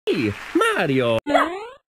Hey, Mario!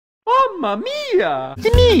 Mamma mia!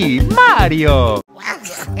 It's me, Mario!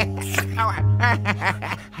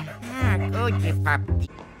 Cookie puppy.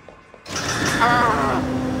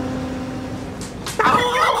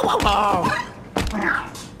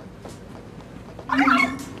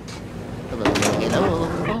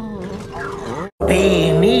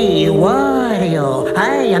 Be me, Wario.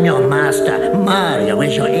 I am your master. Mario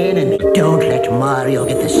is your enemy. Don't let Mario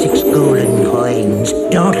get the 6 golden coins.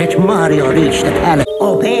 Don't let Mario reach the palace.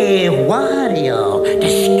 Obey Wario.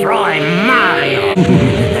 Destroy Mario.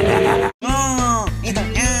 Oh, it's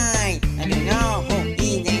okay. I don't know who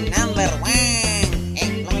is the number 1.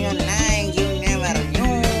 Explode like you never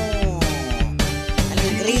knew. A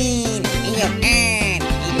little green in your hand.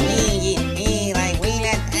 Luigi is here, I will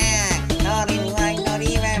attack. Not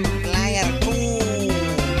even player 2.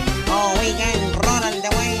 Oh, we can run all the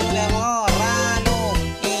way to the wall.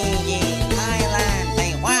 Luigi, Kai-Lan,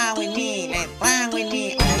 they walk with me, let's run with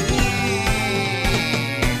me. Oh yeah.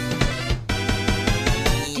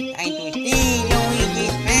 I to see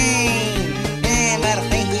Luigi's pain. Never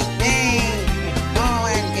take his name. No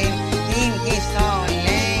one can think he's so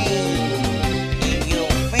lame. If you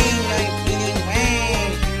feel like feeling pain,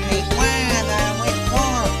 take water with 4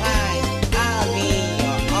 5. I'll be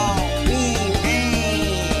your only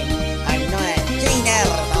pain. I'm not a cheater,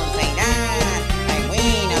 don't say that. I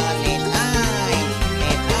win all the time.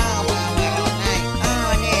 It's all power of my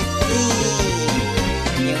honesty.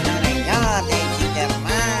 You know that you're the cheater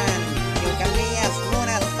man. You can be as good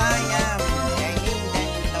as I am. The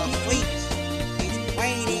Nintendo Switch is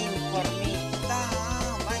waiting for me. So,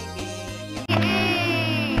 baby.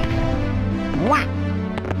 What?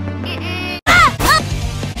 It's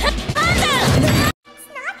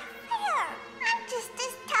not fair. I'm just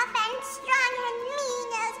as tough and strong and mean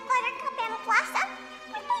as Buttercup and Blossom,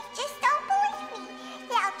 but they just don't believe me.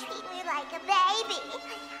 They'll treat me like a baby.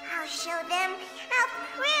 I'll show them. I'll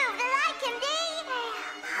prove that I can be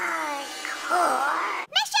hardcore.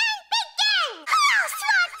 Mission begin!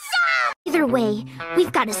 Either way,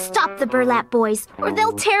 we've got to stop the burlap boys, or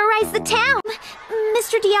they'll terrorize the town.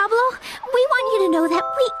 Mr. Diablo, we want you to know that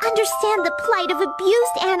we understand the plight of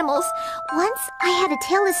abused animals. Once, I had a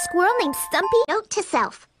tailless squirrel named Stumpy. Note to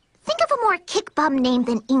self, think of a more kick-bum name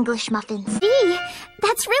than English muffins. Gee,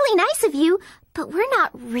 that's really nice of you, but we're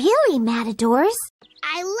not really matadors.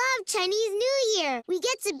 I love Chinese New Year. We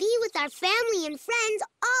get to be with our family and friends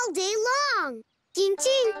all day long. Jing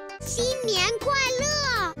Jing, 新年快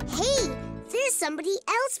乐. Hey, there's somebody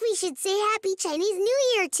else we should say Happy Chinese New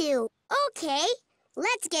Year to. Okay,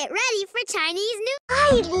 let's get ready for Chinese New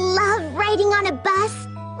Year. I love riding on a bus.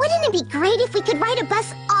 Wouldn't it be great if we could ride a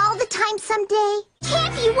bus all the time someday?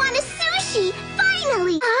 Campy want a sushi!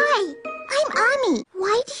 Finally! Hi, I'm Ami.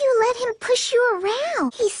 Why do you let him push you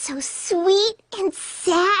around? He's so sweet and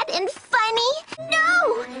sad and funny.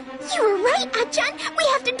 No! You were right, Achan. We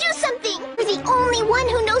have to do something. You're the only one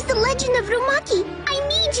who knows the legend of Rumaki. I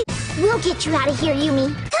need you. We'll get you out of here, Yumi.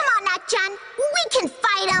 Come on, Achan. We can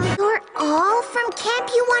fight him. You're all from Camp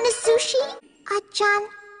You Want a Sushi? Achan,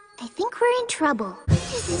 I think we're in trouble.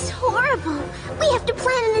 This is horrible. We have to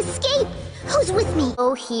plan an escape. Who's with me?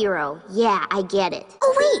 Oh, hero. Yeah, I get it.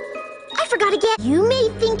 Oh, wait. I forgot again. You may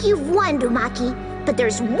think you've won, Rumaki, but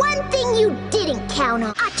there's one thing you didn't count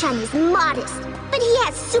on. Achan is modest, but he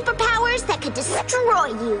has superpowers that could destroy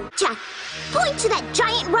you. Chan, point to that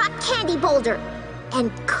giant rock candy boulder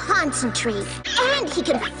and concentrate. And he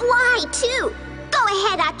can fly, too. Go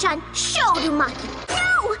ahead, Achan. Show Rumaki.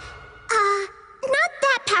 No! Not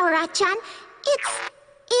that power, Achan.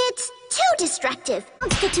 It's too destructive.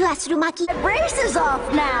 Let's get to us, Rumaki. The brace is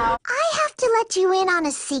off now. I have to let you in on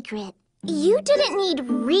a secret. You didn't need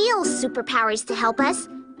real superpowers to help us.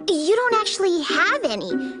 You don't actually have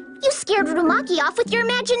any. You scared Rumaki off with your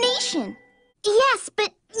imagination. Yes,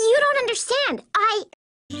 but you don't understand.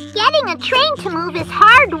 Getting a train to move is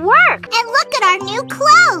hard work. And look at our new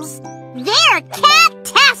clothes. They're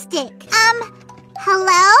cat-tastic.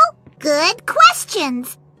 Hello? Good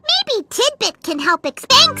questions. Maybe Tidbit can help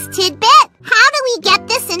Thanks, Tidbit. How do we get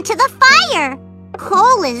this into the fire?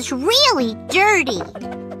 Coal is really dirty.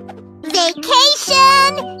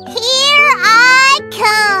 Vacation! Here I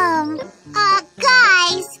come!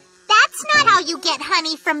 Guys, that's not how you get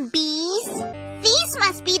honey from bees. These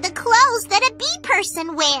must be the clothes that a bee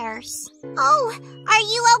person wears. Oh, are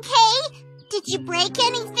you okay? Did you break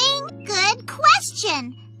anything? Good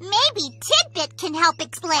question. Maybe Tidbit can help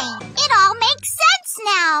explain. It all makes sense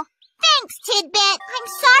now. Thanks, Tidbit. I'm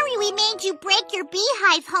sorry we made you break your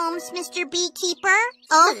beehive homes, Mr. Beekeeper.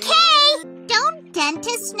 Okay. Don't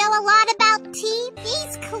dentists know a lot about teeth?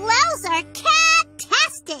 These clothes are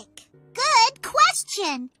cat-tastic.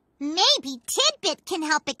 question. Maybe Tidbit can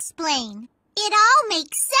help explain. It all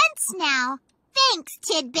makes sense now. Thanks,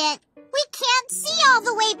 Tidbit. We can't see all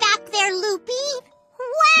the way back there, Loopy.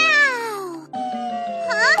 Wow!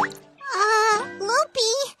 Huh?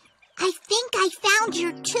 Loopy, I think I found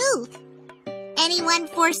your tooth. Anyone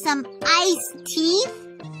for some iced teeth?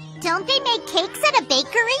 Don't they make cakes at a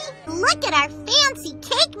bakery? Look at our fancy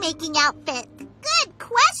cake-making outfit. Good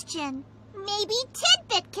question. Maybe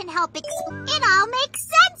Tidbit can help explain. It all makes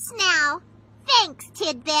sense now. Thanks,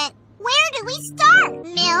 Tidbit. Where do we start?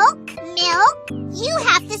 Milk? You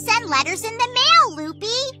have to send letters in the mail,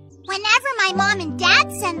 Loopy. Whenever my mom and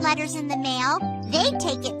dad send letters in the mail, they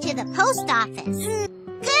take it to the post office.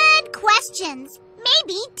 Good questions.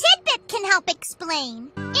 Maybe Tidbit can help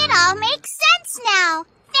explain. It all makes sense now.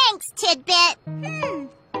 Thanks, Tidbit.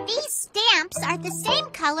 These stamps are the same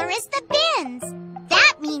color as the bins.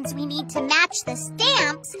 That means we need to match the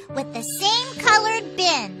stamps with the same colored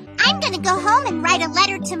bin. I'm gonna go home and write a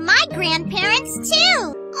letter to my grandparents,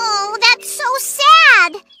 too. Oh, that's so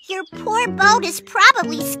sad. Your poor boat is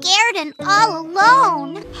probably scared and all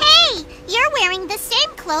alone. Hey, you're wearing the same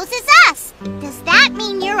clothes as us. Does that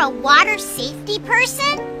mean you're a water safety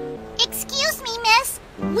person? Excuse me, miss.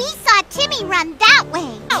 We saw Timmy run that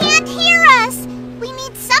way. Can't hear us. We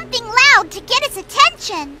need something loud to get his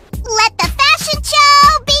attention. Let the fashion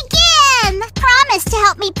show begin! Promise to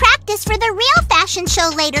help me practice for the real fashion show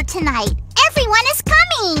later tonight. Everyone is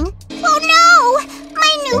coming. Oh no!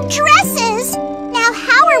 My new dresses! Now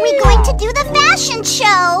how are we going to do the fashion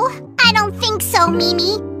show? I don't think so,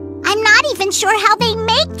 Mimi. I'm not even sure how they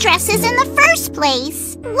make dresses in the first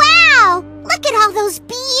place. Wow! Look at all those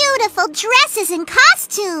beautiful dresses and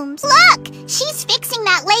costumes. Look! She's fixing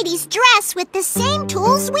that lady's dress with the same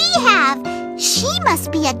tools we have. She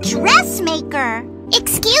must be a dressmaker.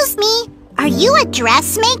 Excuse me, are you a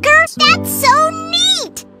dressmaker? That's so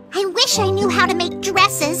neat! I wish I knew how to make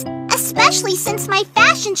dresses, especially since my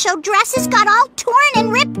fashion show dresses got all torn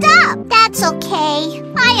and ripped up. That's okay.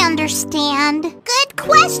 I understand. Good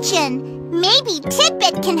question. Maybe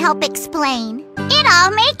Tidbit can help explain. It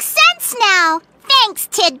all makes sense now. Thanks,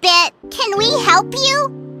 Tidbit. Can we help you?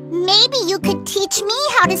 Maybe you could teach me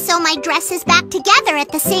how to sew my dresses back together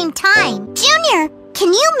at the same time. Junior,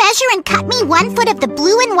 can you measure and cut me 1 foot of the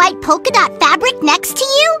blue and white polka dot fabric next to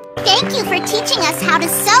you? Thank you for teaching us how to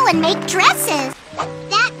sew and make dresses.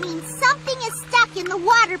 That means something is stuck in the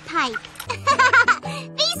water pipe.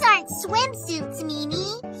 These aren't swimsuits,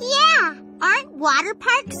 Mimi. Yeah, aren't water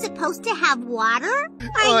parks supposed to have water?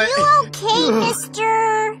 Are you okay,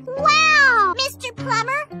 mister? Wow, Mr.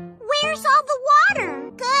 Plumber, where's all the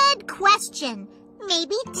water? Good question.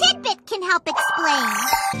 Maybe Tidbit can help explain.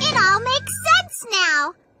 It all makes sense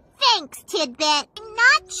now. Thanks, Tidbit. I'm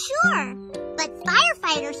not sure, but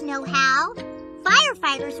firefighters know how.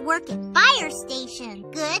 Firefighters work at fire station.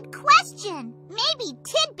 Good question. Maybe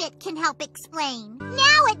Tidbit can help explain.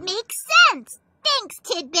 Now it makes sense. Thanks,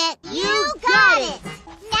 Tidbit. You got it.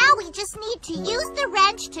 Now we just need to use the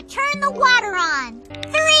wrench to turn the water on.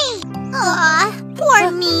 3. Aw,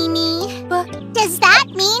 poor Mimi. Does that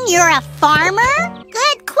mean you're a farmer?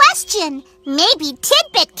 Good question. Maybe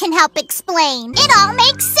Tidbit can help explain. It all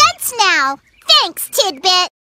makes sense now. Thanks, Tidbit.